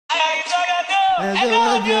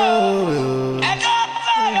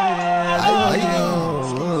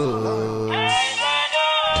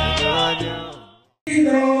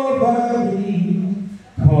Over me,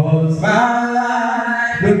 'cause my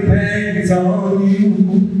life depends on you.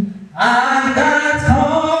 I got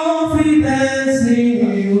confidence in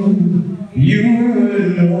you. You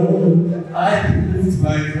alone, I put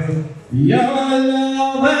my trust. Your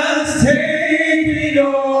love has taken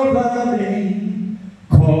over me,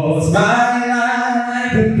 'cause my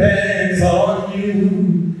life depends on you.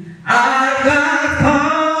 I got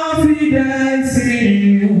confidence in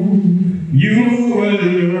you. You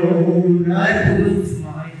alone, I put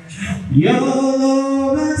my trust. Your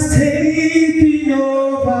love has taken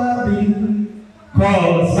over me,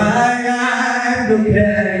 'cause my life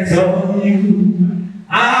depends on you.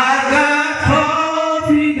 I got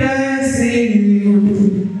confidence in you.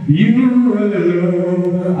 You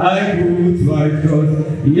alone, I put my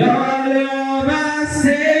trust. Your love has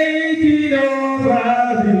taken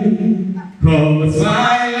over me, 'cause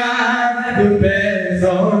my life depends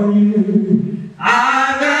on you.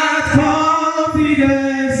 I got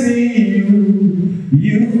confidence in you.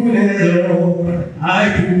 You alone, I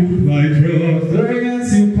put my trust. Yes,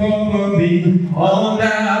 you cover me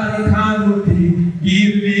under the canopy.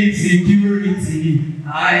 Give me security.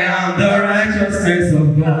 I am the righteousness of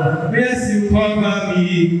God. Yes, you cover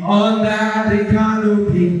me under the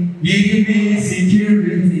canopy. Give me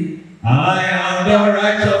security. I am the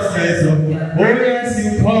righteousness of God. Oh yes,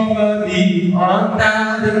 you cover me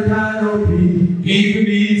under the canopy. Give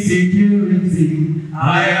me security.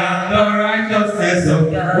 I am the righteousness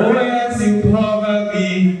of God. Oh yes, you cover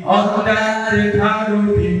me under the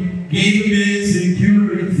canopy. Give me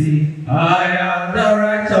security. I am the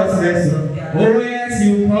righteousness of God. Oh yes,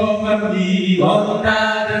 you cover me under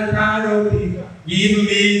the canopy. Give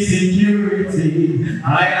me security.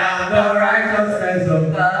 I am the righteousness of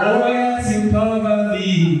God. Oh yes, you cover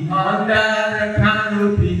me under the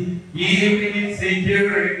canopy. Give me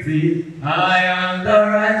security. I am the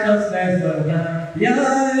righteousness of God. Your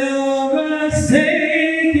love has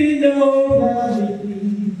taken over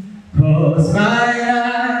me, 'cause my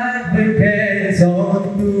life depends on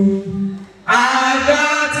you. I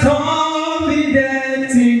got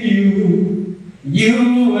confidence in you.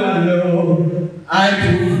 You alone, I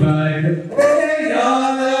put my trust. Your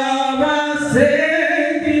love has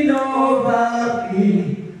taken over me,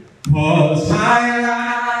 'cause my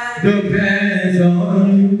life depends on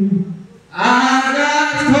you. I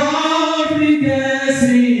got confidence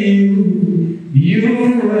in you. You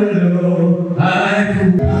alone, I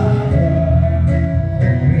put my trust.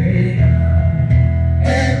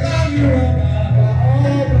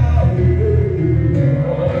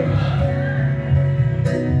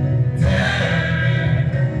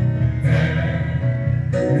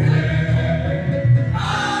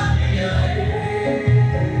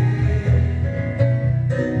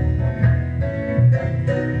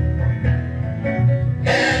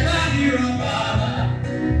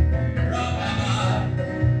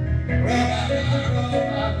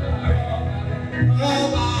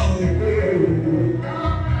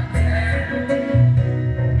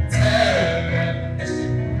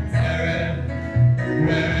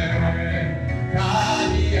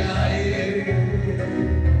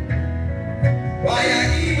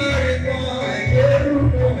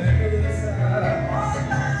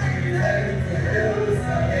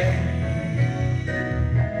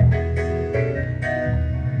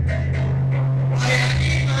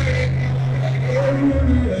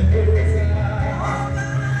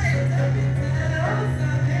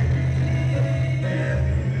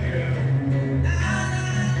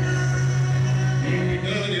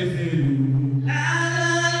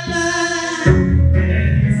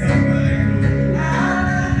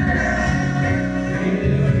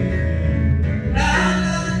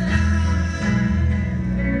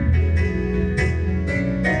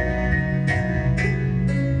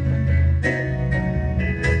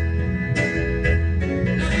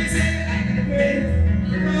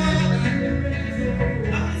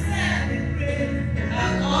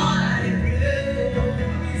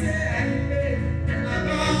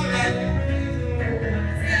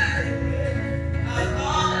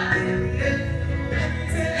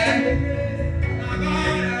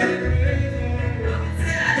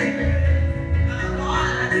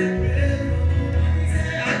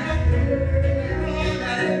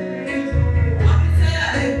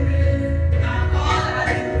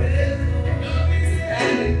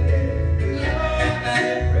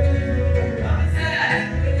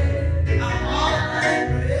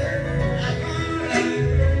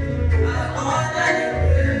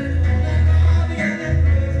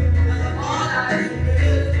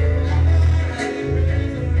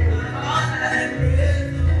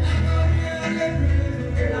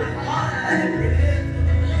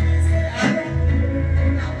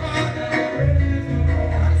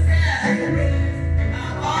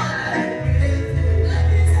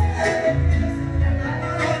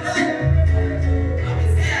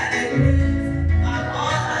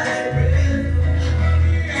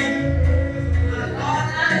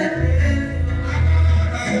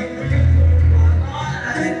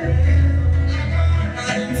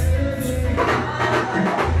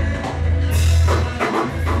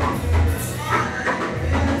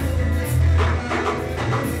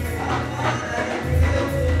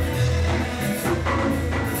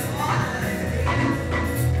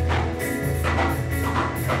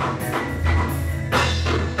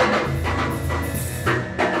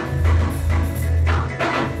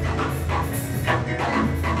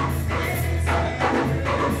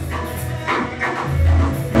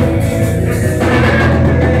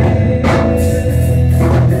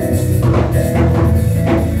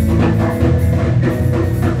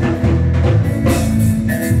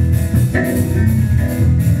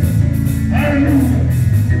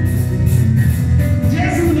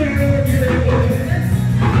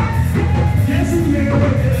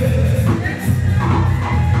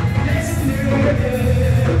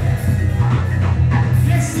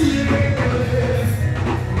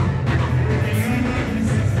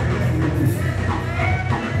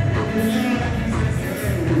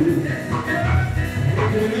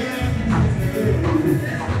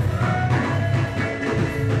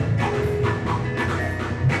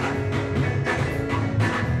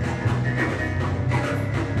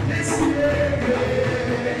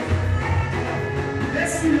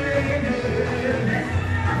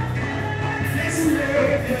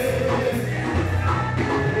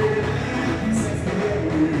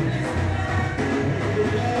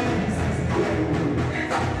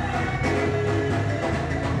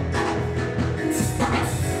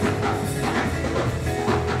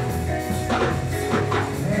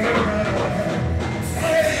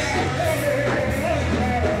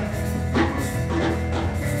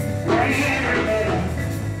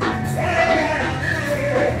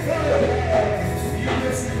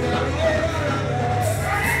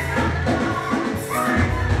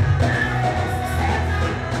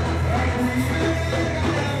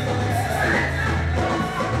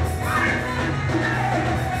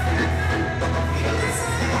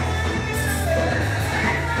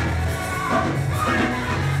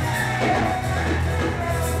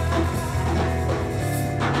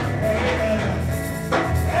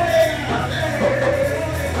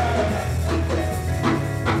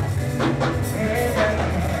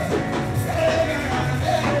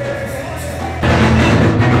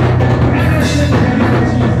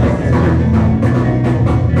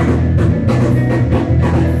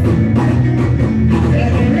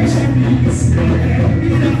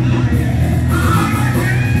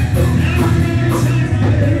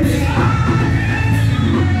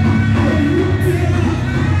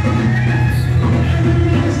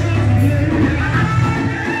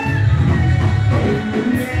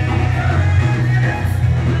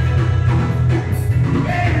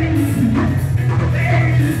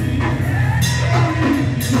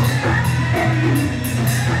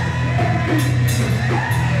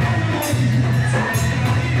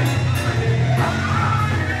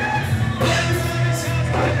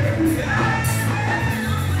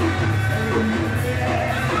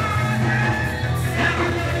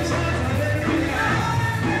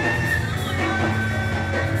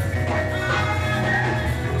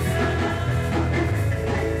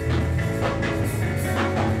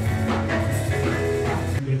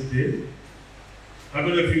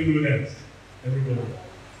 you know that? Everybody.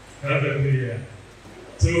 Hallelujah.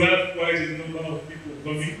 So we have quite a number of people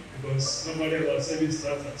coming because normally our service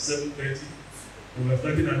starts at 7:30. We are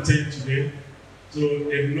starting at 10 today. So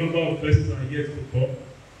a number of persons are yet to come.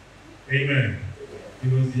 Amen.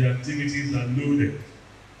 Because the activities are loaded.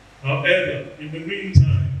 However, in the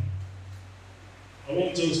meantime, I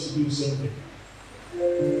want us to do something.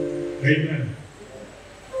 Amen.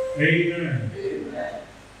 Amen.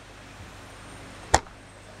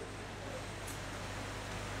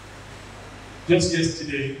 Just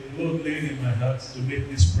yesterday, the Lord laid in my heart to make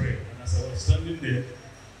this prayer. And as I was standing there,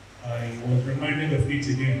 I was reminded of it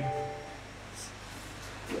again.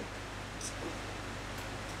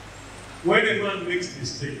 When a man makes a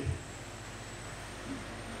mistake,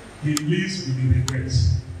 he lives with the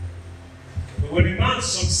regrets. But when a man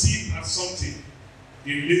succeeds at something,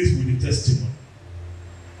 he lives with the testimony.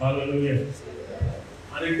 Hallelujah.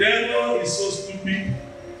 And the devil is so stupid,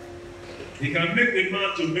 he can make the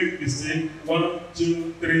man to make mistake 1,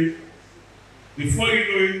 2, 3. Before you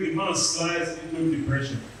know it, the man slides into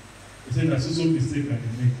depression. He said, that's also a mistake I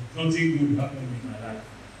can make. Nothing good happened in my life.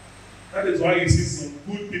 That is why you see some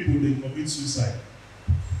good people, they commit suicide.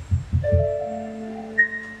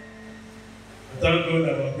 Thank God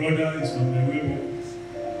our brother is from the way.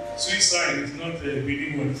 Suicide is not a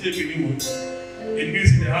Benin word. It's a Benin word. It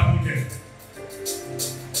means it happened there.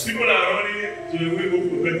 People are running to a way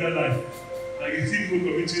for better life. And you see people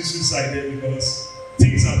committing suicide there because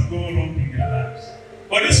things have gone wrong in their lives.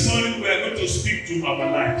 But this morning we are going to speak to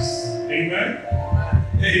our lives. Amen?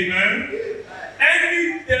 Amen?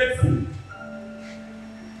 Any devil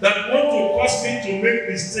that want to cause me to make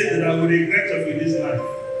mistakes that I will regret of in this life,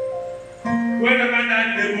 wherever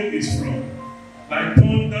that devil is from, by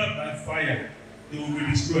thunder, by fire, they will be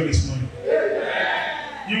destroyed this morning.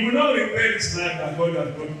 You will not regret this life that God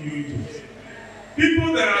has brought you into.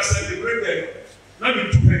 People that are celebrated, not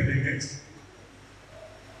be too hard against.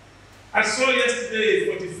 I saw yesterday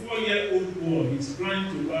a 44-year-old boy. He's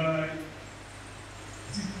trying to buy,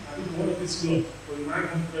 I don't know what this cloth for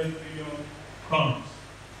 900 million pounds.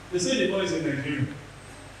 They say the boy is a Nigerian.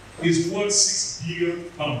 He's worth 6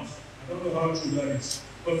 billion pounds. I don't know how true that is.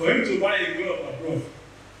 But for him to buy a glove abroad,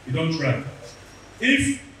 you don't try.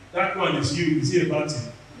 If that one is you, is he a bad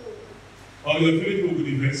thing? Or your favorite will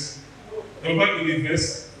invest? Your bank will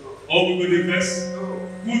invest? Or we will invest?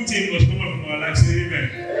 Good thing must come up from our lives. Say amen.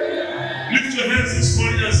 Lift your hands this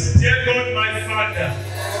morning and say, dear God, my Father,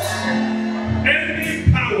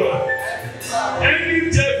 any power, any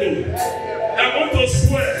devil that want to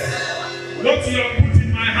swear what you have put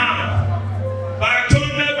in my hand, by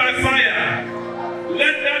thunder, by fire,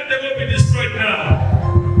 let that devil be destroyed now.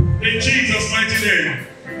 In Jesus' mighty name.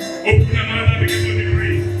 Open your mouth and begin to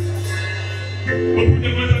decree. Open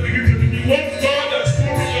your mouth and begin to decree. What God has put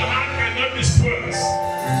in your hand cannot be spoiled.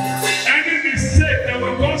 Any mistake that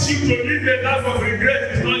will cause you to live a life of regret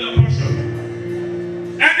is not your portion.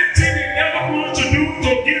 Anything you never want to do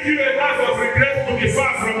to give you a life of regret will be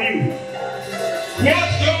far from you. What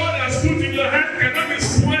God has put in your hand cannot be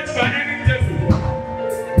spoiled by any devil.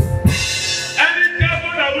 Any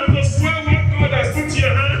devil that will to spoil what God has put in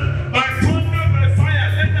your hand, by thunder, by fire,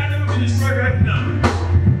 let that devil be destroyed right now.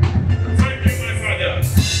 Thank you, my Father.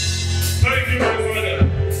 Thank you, my Father.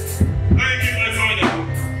 Thank you, my Father.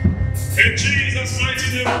 In Jesus' mighty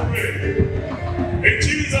name we pray. In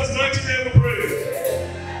Jesus' mighty name we pray.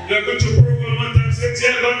 We are going to pray one more time. Say,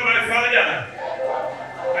 dear God, my Father.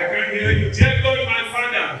 I can hear you. Dear God, my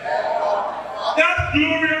Father, that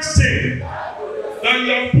glorious thing that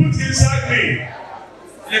you have put inside me,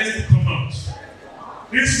 let it come out.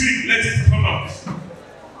 This week, let it come out.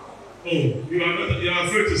 Oh, you are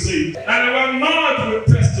afraid to say it. And our mouth will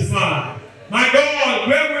testify. My God,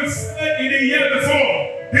 where we failed in the year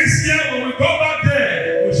before, this year when we go back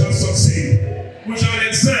there, we shall succeed. We shall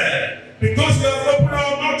excel. Because we have opened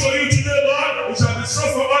our mouth to you today, Lord, it shall be so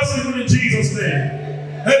for us even in Jesus' name.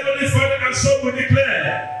 Heavenly Father, and so we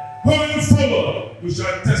declare, going forward, we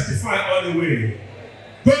shall testify all the way.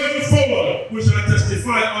 Going forward, we shall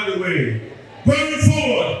testify all the way. Going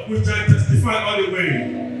forward, we shall testify all the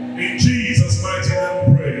way. In Jesus' mighty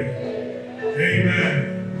name we pray.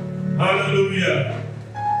 Amen. Hallelujah.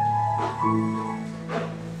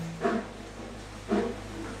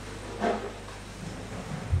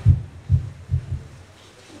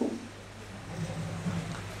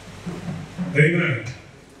 Amen.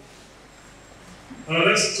 Now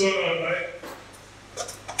let's turn our light.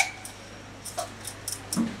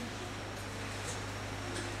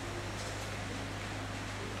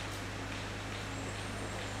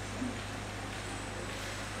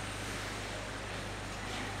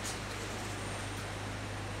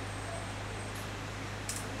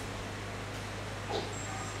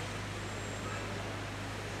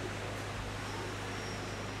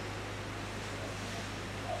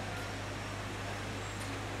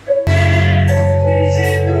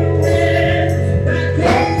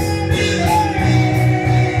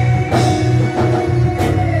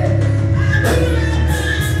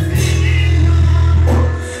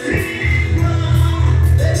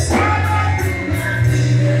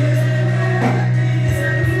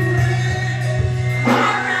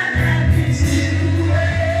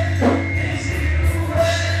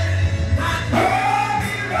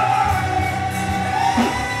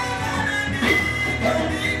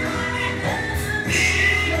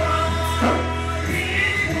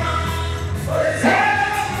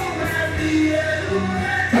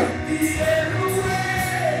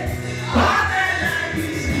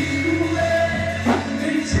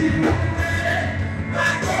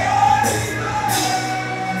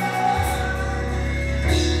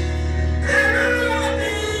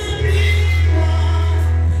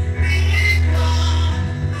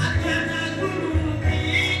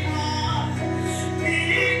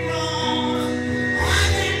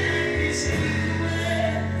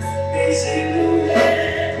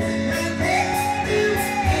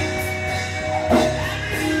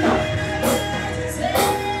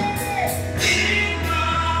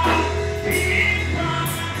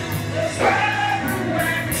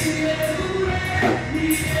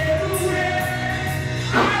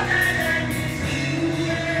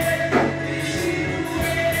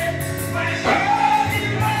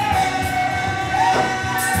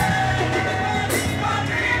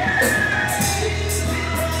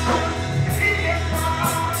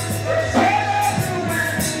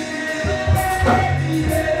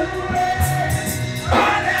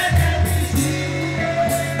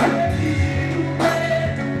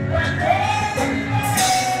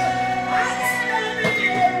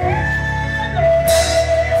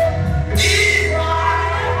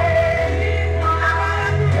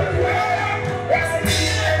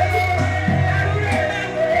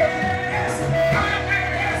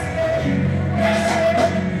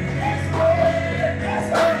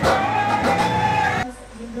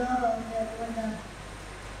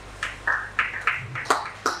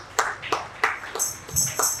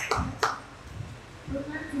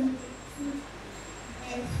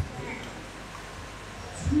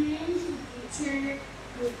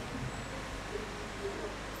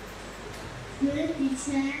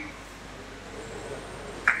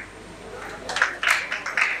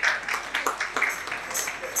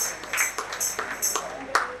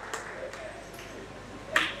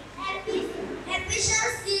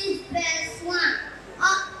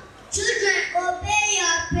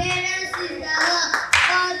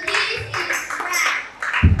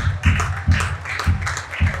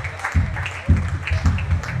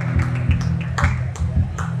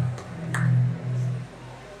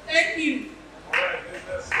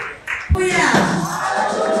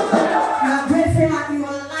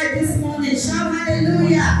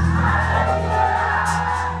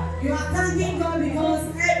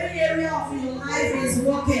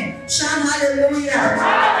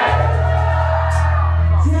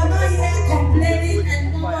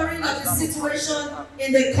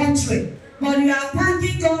 In the country, but you are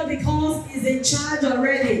thanking God because He's in charge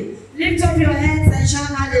already. Lift up your hands and shout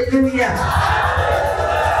hallelujah.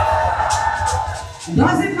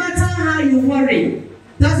 Doesn't matter how you worry,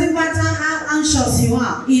 doesn't matter how anxious you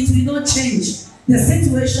are, it will not change the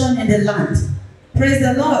situation in the land. Praise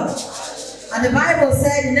the Lord. And the Bible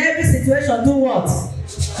said in every situation, do what?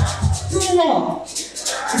 Do what?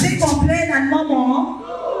 Is it complain and murmur?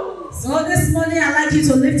 So this morning I'd like you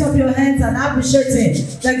to lift up your hands and appreciate Him.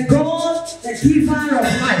 The God, the giver of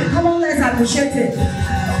life. Come on, let's appreciate Him.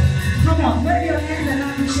 Come on, wave your hands and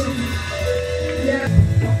appreciate Him. Yeah.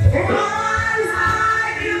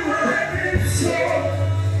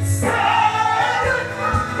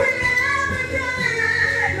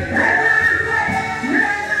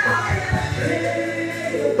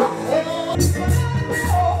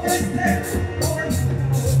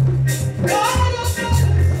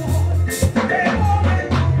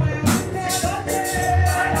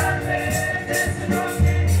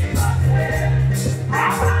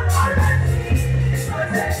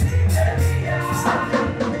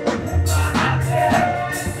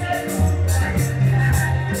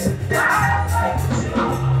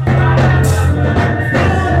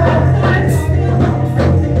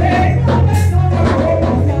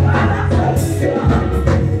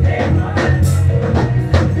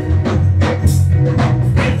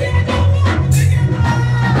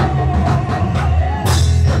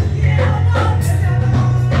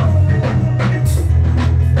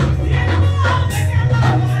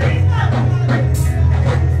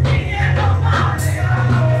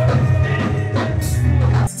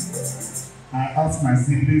 My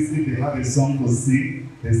siblings, if they have a song to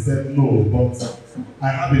sing, they said no, but I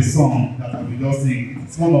have a song that I will just sing.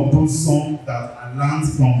 It's one of those songs that I learned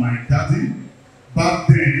from my daddy. Back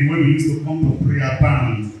then, when we used to come to prayer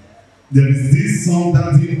band, there is this song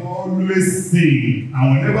that he always sing,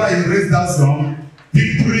 and whenever he raised that song,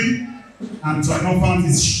 victory and triumphant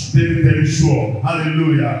is very, very sure.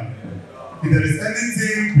 Hallelujah. If there is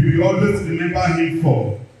anything we will always remember him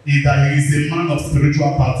for, is that he is a man of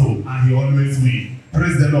spiritual battle and he always wins.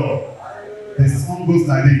 Praise the Lord. The song goes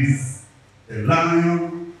like this. The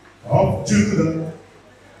Lion of Judah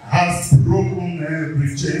has broken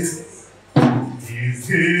every chain. He is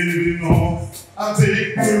giving us a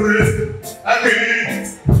victory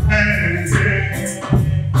again and again.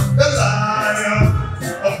 The Lion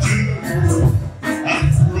of Judah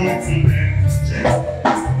has broken every chain.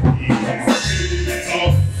 He is giving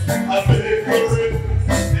us a victory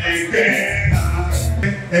again.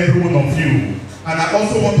 Every one of you. And I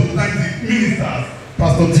also want to thank the ministers,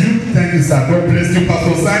 Pastor Duke Thank you, sir. God bless you,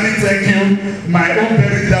 Pastor Sani. Thank you, my own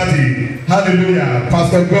very daddy. Hallelujah,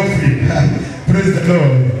 Pastor Godfrey. Praise the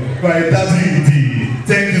Lord. My daddy indeed.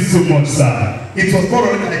 Thank you so much, sir. It was more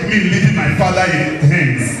like me leaving my father in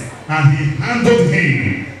hands, and he handled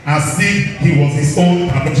him as if he was his own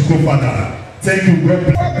biological father. Thank you, God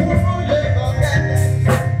bless.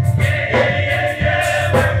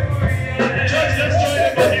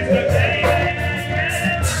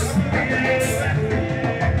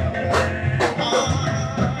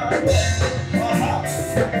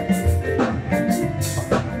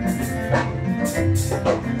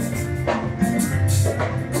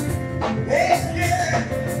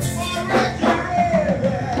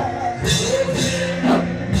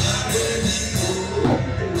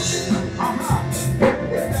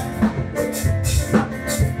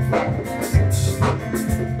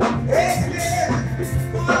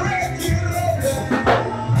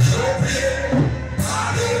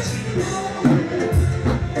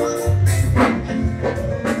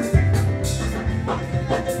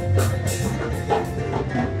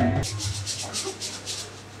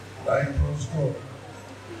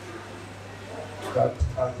 That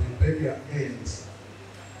at the burial end,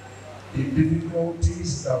 the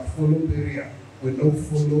difficulties that follow burial will not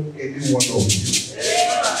follow any one of you.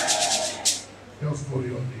 Just follow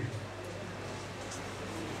your name.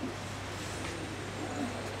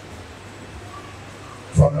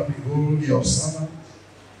 Father, behold your servant,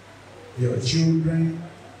 your children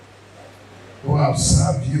who have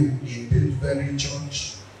served you in this very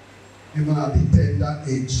church, even at the tender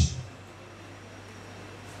age.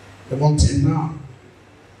 Until now,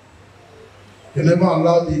 you never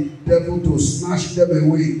allow the devil to snatch them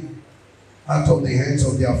away out of the hands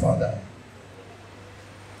of their father.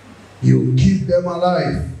 You keep them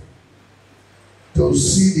alive to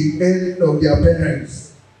see the end of their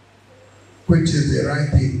parents, which is the right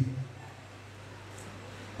thing.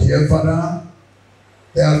 Dear Father,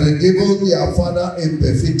 they have given their father a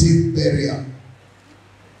befitting burial.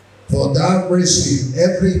 For that reason,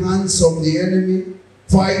 every hands of the enemy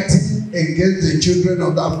fighting against the children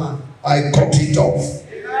of that man, I cut it off.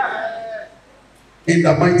 In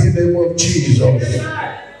the mighty name of Jesus.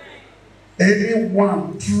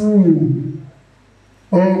 Anyone through,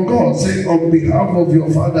 oh God, say on behalf of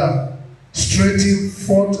your father, stretching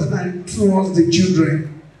forth and towards the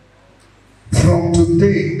children. From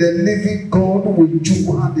today, the living God will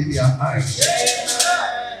join hand in their eyes.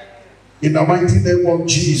 In the mighty name of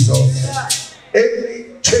Jesus.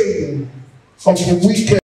 Every chain of the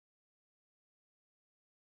wicked